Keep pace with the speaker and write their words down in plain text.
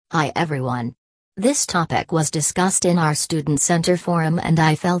Hi everyone. This topic was discussed in our Student Center forum and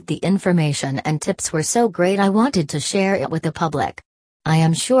I felt the information and tips were so great I wanted to share it with the public. I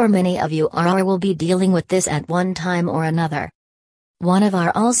am sure many of you are or will be dealing with this at one time or another. One of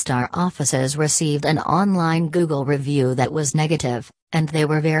our All-Star offices received an online Google review that was negative, and they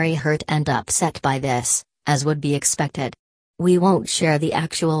were very hurt and upset by this, as would be expected. We won't share the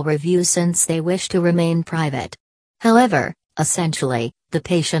actual review since they wish to remain private. However, essentially, the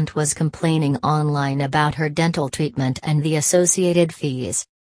patient was complaining online about her dental treatment and the associated fees.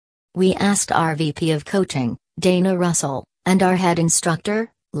 We asked our VP of Coaching, Dana Russell, and our head instructor,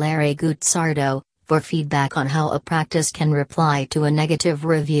 Larry Guzzardo, for feedback on how a practice can reply to a negative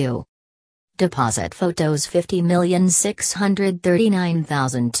review. Deposit photos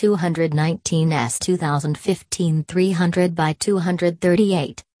 50,639,219 S 2015 300 by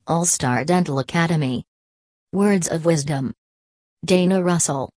 238, All-Star Dental Academy. Words of wisdom. Dana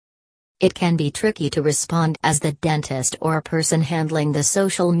Russell. It can be tricky to respond as the dentist or person handling the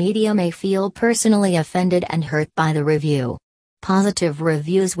social media may feel personally offended and hurt by the review. Positive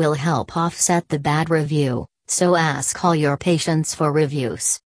reviews will help offset the bad review, so ask all your patients for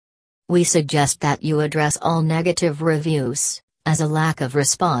reviews. We suggest that you address all negative reviews, as a lack of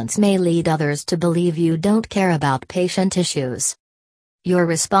response may lead others to believe you don't care about patient issues. Your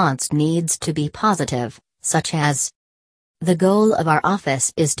response needs to be positive, such as, the goal of our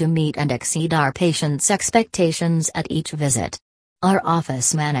office is to meet and exceed our patients' expectations at each visit. Our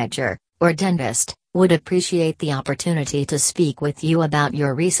office manager, or dentist, would appreciate the opportunity to speak with you about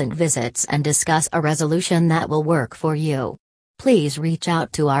your recent visits and discuss a resolution that will work for you. Please reach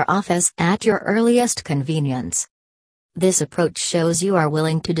out to our office at your earliest convenience. This approach shows you are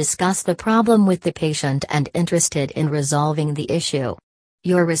willing to discuss the problem with the patient and interested in resolving the issue.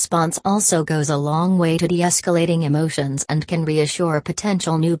 Your response also goes a long way to de-escalating emotions and can reassure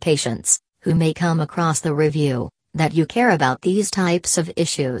potential new patients, who may come across the review, that you care about these types of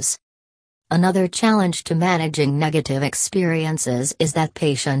issues. Another challenge to managing negative experiences is that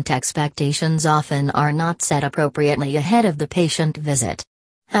patient expectations often are not set appropriately ahead of the patient visit.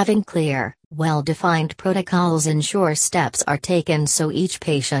 Having clear, well-defined protocols ensure steps are taken so each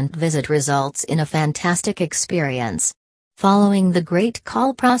patient visit results in a fantastic experience. Following the great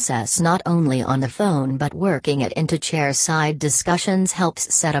call process not only on the phone but working it into chair-side discussions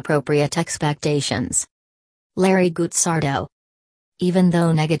helps set appropriate expectations. Larry Guzzardo. Even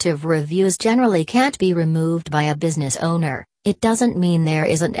though negative reviews generally can't be removed by a business owner, it doesn't mean there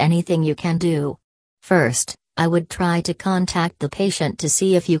isn't anything you can do. First, I would try to contact the patient to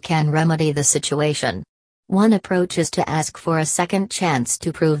see if you can remedy the situation. One approach is to ask for a second chance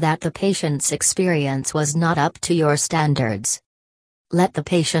to prove that the patient's experience was not up to your standards. Let the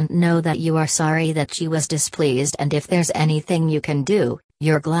patient know that you are sorry that she was displeased and if there's anything you can do,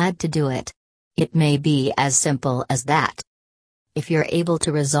 you're glad to do it. It may be as simple as that. If you're able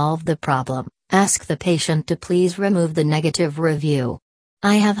to resolve the problem, ask the patient to please remove the negative review.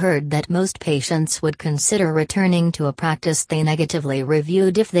 I have heard that most patients would consider returning to a practice they negatively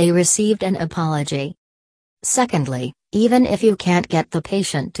reviewed if they received an apology. Secondly, even if you can't get the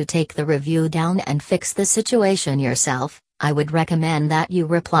patient to take the review down and fix the situation yourself, I would recommend that you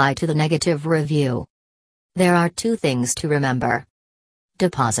reply to the negative review. There are two things to remember.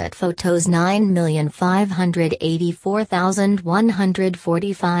 Deposit photos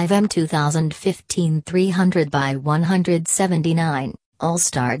 9,584,145 M 2015 300 by 179,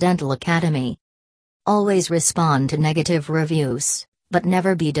 All-Star Dental Academy. Always respond to negative reviews, but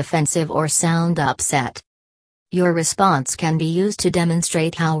never be defensive or sound upset. Your response can be used to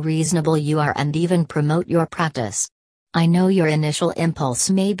demonstrate how reasonable you are and even promote your practice. I know your initial impulse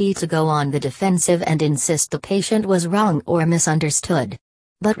may be to go on the defensive and insist the patient was wrong or misunderstood.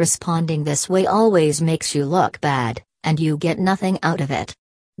 But responding this way always makes you look bad, and you get nothing out of it.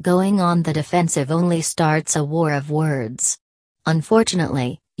 Going on the defensive only starts a war of words.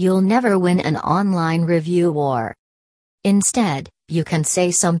 Unfortunately, you'll never win an online review war. Instead, you can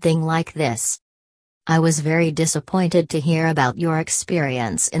say something like this. I was very disappointed to hear about your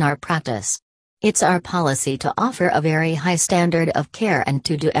experience in our practice. It's our policy to offer a very high standard of care and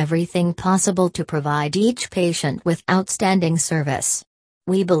to do everything possible to provide each patient with outstanding service.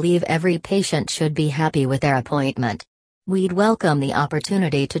 We believe every patient should be happy with their appointment. We'd welcome the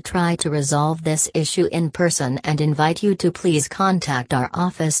opportunity to try to resolve this issue in person and invite you to please contact our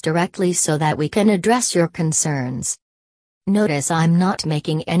office directly so that we can address your concerns. Notice I'm not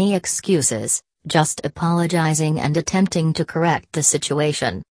making any excuses, just apologizing and attempting to correct the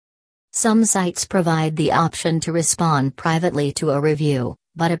situation. Some sites provide the option to respond privately to a review,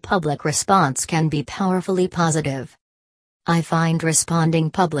 but a public response can be powerfully positive. I find responding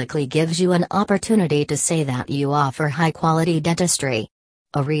publicly gives you an opportunity to say that you offer high-quality dentistry.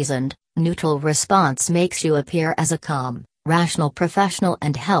 A reasoned, neutral response makes you appear as a calm, rational professional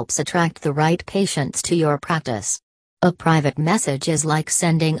and helps attract the right patients to your practice. A private message is like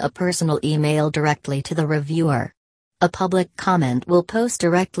sending a personal email directly to the reviewer. A public comment will post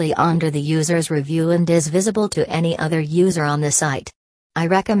directly under the user's review and is visible to any other user on the site. I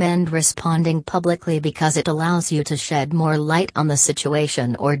recommend responding publicly because it allows you to shed more light on the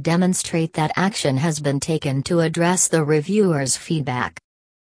situation or demonstrate that action has been taken to address the reviewer's feedback.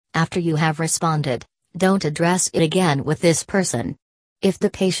 After you have responded, don't address it again with this person. If the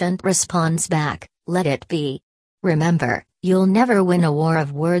patient responds back, let it be. Remember, you'll never win a war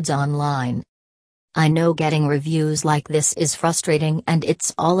of words online. I know getting reviews like this is frustrating and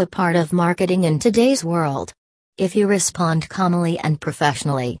it's all a part of marketing in today's world. If you respond calmly and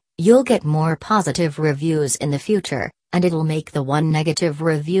professionally, you'll get more positive reviews in the future, and it'll make the one negative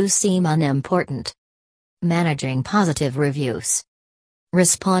review seem unimportant. Managing positive reviews.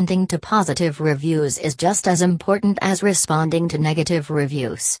 Responding to positive reviews is just as important as responding to negative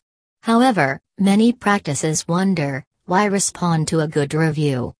reviews. However, many practices wonder, why respond to a good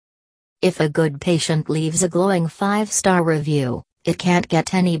review? If a good patient leaves a glowing 5-star review, it can't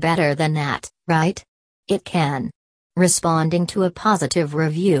get any better than that, right? It can. Responding to a positive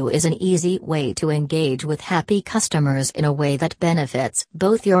review is an easy way to engage with happy customers in a way that benefits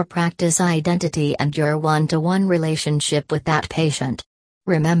both your practice identity and your one-to-one relationship with that patient.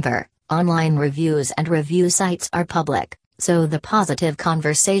 Remember, online reviews and review sites are public, so the positive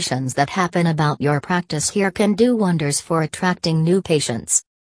conversations that happen about your practice here can do wonders for attracting new patients.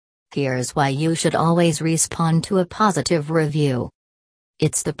 Here's why you should always respond to a positive review.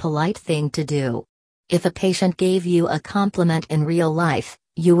 It's the polite thing to do. If a patient gave you a compliment in real life,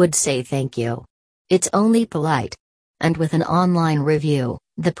 you would say thank you. It's only polite. And with an online review,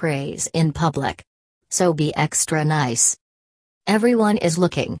 the praise in public. So be extra nice. Everyone is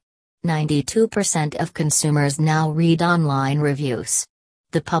looking. 92% of consumers now read online reviews.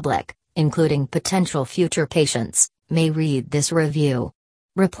 The public, including potential future patients, may read this review.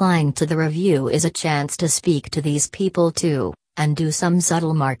 Replying to the review is a chance to speak to these people too, and do some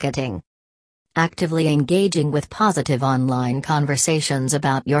subtle marketing. Actively engaging with positive online conversations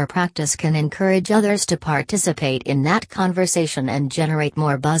about your practice can encourage others to participate in that conversation and generate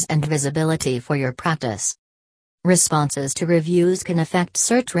more buzz and visibility for your practice. Responses to reviews can affect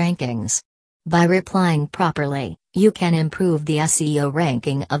search rankings. By replying properly, you can improve the SEO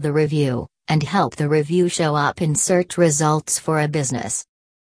ranking of the review, and help the review show up in search results for a business.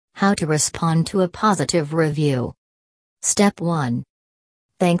 How to respond to a positive review. Step 1.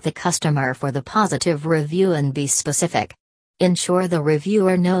 Thank the customer for the positive review and be specific. Ensure the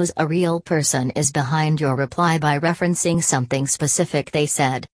reviewer knows a real person is behind your reply by referencing something specific they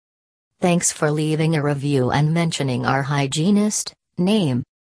said. Thanks for leaving a review and mentioning our hygienist name.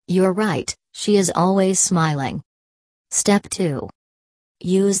 You're right, she is always smiling. Step 2.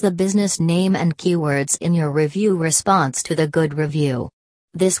 Use the business name and keywords in your review response to the good review.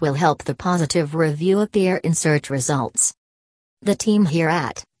 This will help the positive review appear in search results. The team here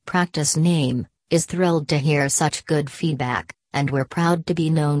at Practice Name is thrilled to hear such good feedback, and we're proud to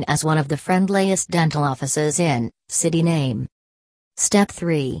be known as one of the friendliest dental offices in City Name. Step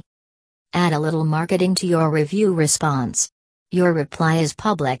 3. Add a little marketing to your review response. Your reply is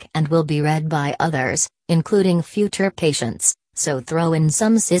public and will be read by others, including future patients, so throw in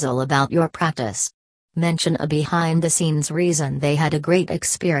some sizzle about your practice. Mention a behind-the-scenes reason they had a great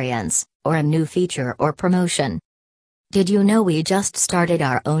experience, or a new feature or promotion. Did you know we just started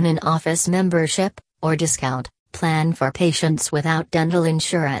our own in-office membership, or discount, plan for patients without dental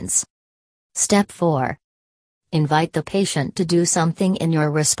insurance? Step 4. Invite the patient to do something in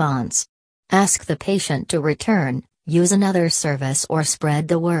your response. Ask the patient to return, use another service or spread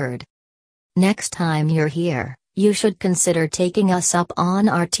the word. Next time you're here, you should consider taking us up on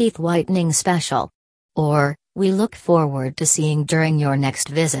our teeth whitening special. Or, we look forward to seeing during your next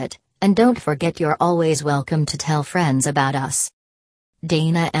visit. And don't forget you're always welcome to tell friends about us.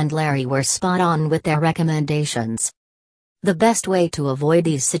 Dana and Larry were spot on with their recommendations. The best way to avoid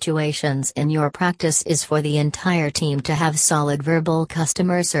these situations in your practice is for the entire team to have solid verbal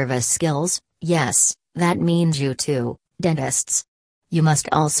customer service skills. Yes, that means you too, dentists. You must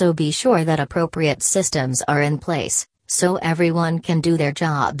also be sure that appropriate systems are in place, so everyone can do their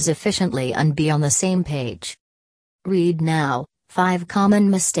jobs efficiently and be on the same page. Read now. 5 common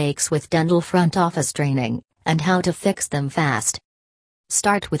mistakes with dental front office training, and how to fix them fast.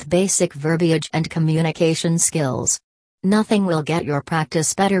 Start with basic verbiage and communication skills. Nothing will get your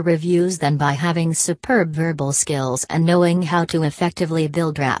practice better reviews than by having superb verbal skills and knowing how to effectively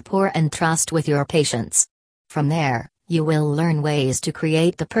build rapport and trust with your patients. From there, you will learn ways to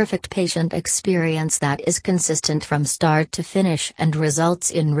create the perfect patient experience that is consistent from start to finish and results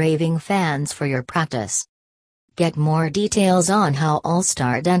in raving fans for your practice. Get more details on how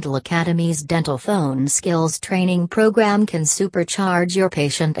All-Star Dental Academy's Dental Phone Skills Training Program can supercharge your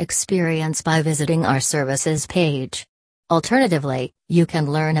patient experience by visiting our services page. Alternatively, you can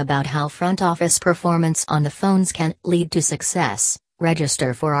learn about how front office performance on the phones can lead to success.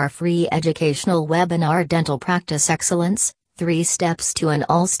 Register for our free educational webinar Dental Practice Excellence, 3 Steps to an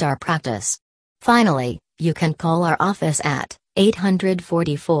All-Star Practice. Finally, you can call our office at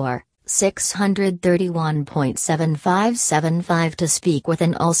 844-631.7575 to speak with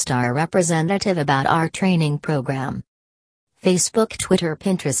an All-Star representative about our training program. Facebook, Twitter,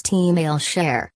 Pinterest, email, share.